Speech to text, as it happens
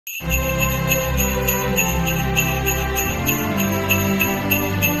Hey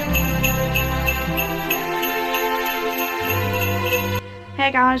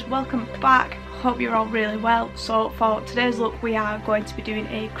guys, welcome back. Hope you're all really well. So for today's look we are going to be doing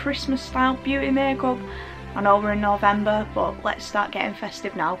a Christmas style beauty makeup. I know we're in November, but let's start getting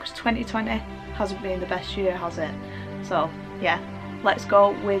festive now because 2020 hasn't been the best year, has it? So yeah, let's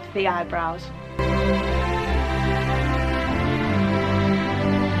go with the eyebrows.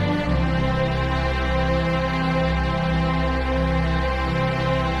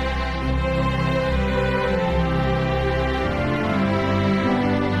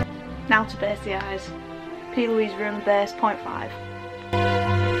 Now to base the eyes. P. Louise Room Base 0.5.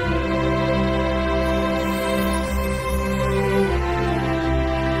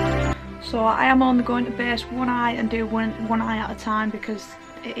 So I am only going to base one eye and do one eye at a time because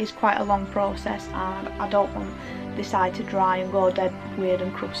it is quite a long process and I don't want this eye to dry and go dead weird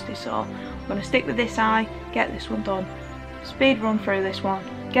and crusty. So I'm going to stick with this eye, get this one done, speed run through this one,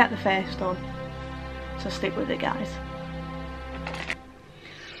 get the face done. So stick with it guys.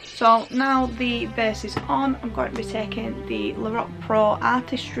 So now the base is on, I'm going to be taking the Lorac Pro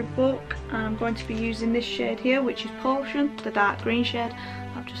Artistry book and I'm going to be using this shade here, which is Potion, the dark green shade.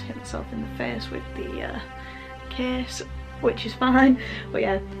 I've just hit myself in the face with the case, which is fine. But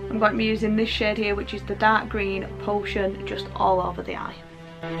yeah, I'm going to be using this shade here, which is the dark green Potion, just all over the eye.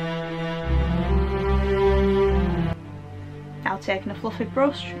 Now taking a fluffy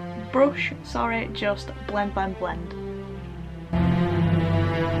brush, just blend, blend, blend.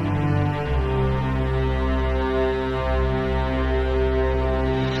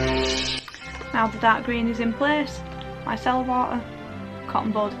 Now the dark green is in place, micellar water,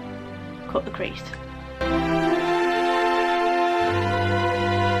 cotton bud, cut the crease.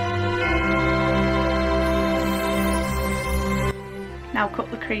 Now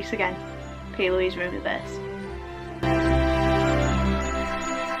cut the crease again, P. Louise Room the base.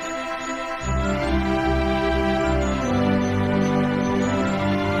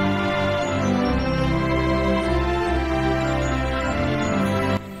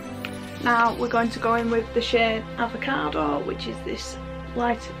 Now we're going to go in with the shade Avocado, which is this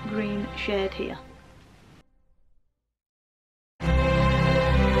light green shade here.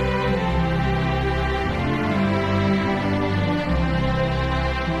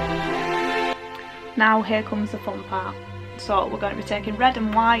 Now here comes the fun part. So we're going to be taking red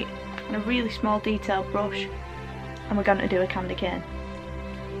and white and a really small detailed brush and we're going to do a candy cane.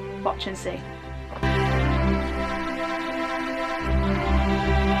 Watch and see.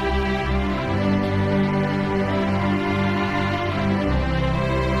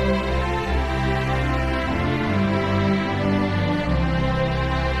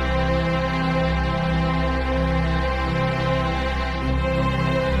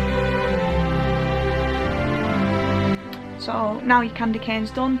 So now your candy cane's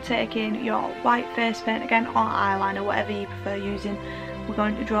done, taking your white face paint again or eyeliner, whatever you prefer using. We're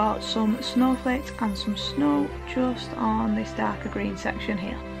going to draw some snowflakes and some snow just on this darker green section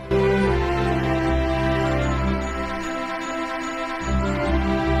here.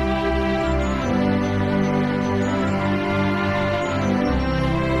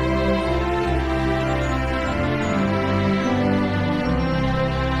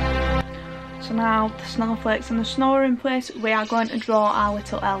 So now the snowflakes and the snow are in place, we are going to draw our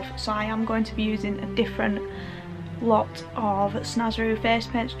little elf. So I am going to be using a different lot of Snazaroo face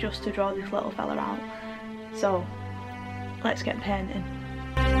paints just to draw this little fella out. So let's get painting.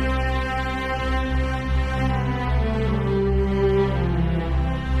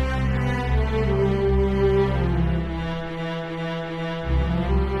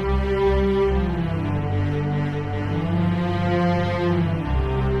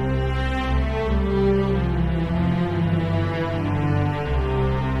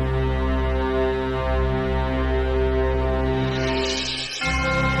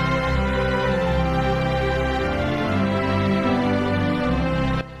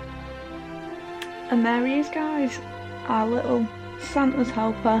 And there he is guys, our little Santa's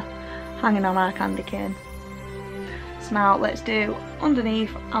helper hanging on our candy cane. So now let's do underneath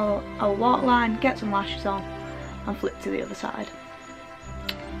our waterline, get some lashes on and flip to the other side.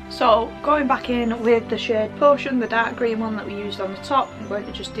 So going back in with the shade Potion, the dark green one that we used on the top, I'm going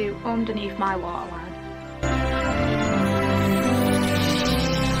to just do underneath my waterline.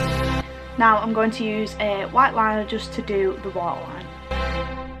 Now I'm going to use a white liner just to do the waterline.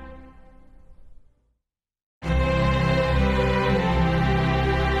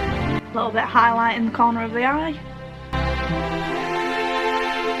 A little bit of highlight in the corner of the eye.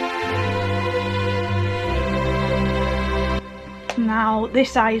 Now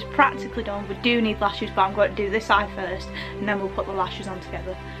this eye is practically done. We do need lashes, but I'm going to do this eye first and then we'll put the lashes on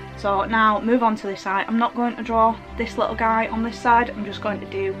together. So now move on to this eye. I'm not going to draw this little guy on this side, I'm just going to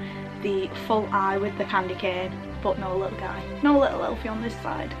do the full eye with the candy cane, but no little guy, no little Elfie on this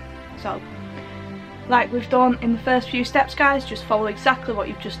side. So like we've done in the first few steps guys, just follow exactly what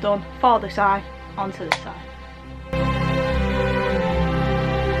you've just done for this eye onto this eye.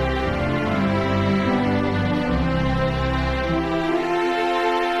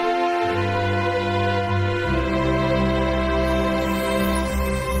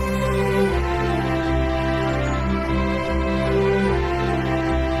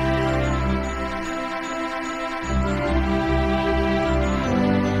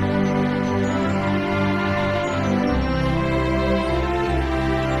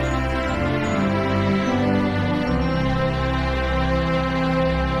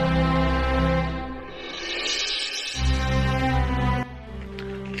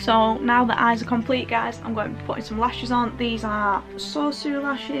 So now the eyes are complete guys, I'm going to be putting some lashes on. These are Sorcery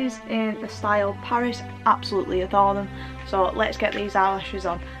lashes in the style Paris, absolutely adore them. So let's get these eyelashes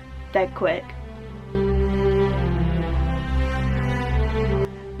on dead quick.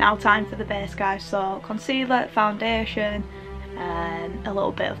 Now time for the base guys, so concealer, foundation, and a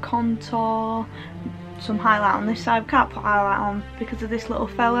little bit of contour, some highlight on this side. We can't put highlight on because of this little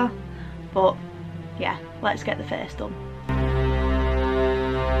fella, but yeah, let's get the face done.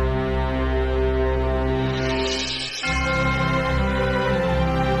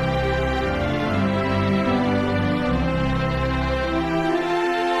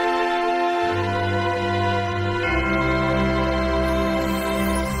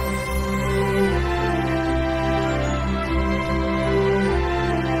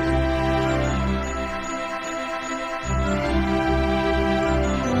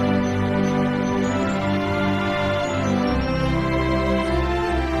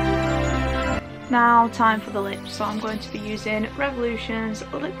 Now time for the lips, so I'm going to be using Revolution's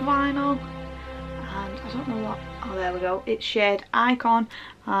lip vinyl, and I don't know what, oh there we go, it's shade Icon,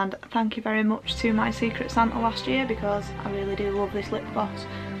 and thank you very much to my Secret Santa last year because I really do love this lip gloss.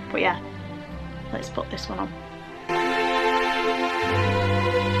 But yeah, let's put this one on.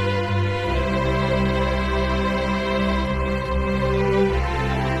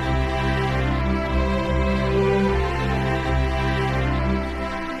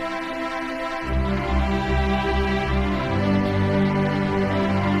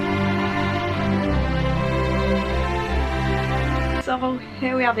 So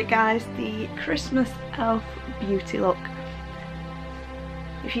here we have it guys, the Christmas elf beauty look.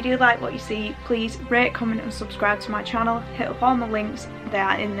 If you do like what you see, please rate, comment and subscribe to my channel. Hit up all my links, they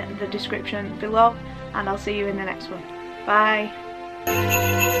are in the description below, and I'll see you in the next one. Bye!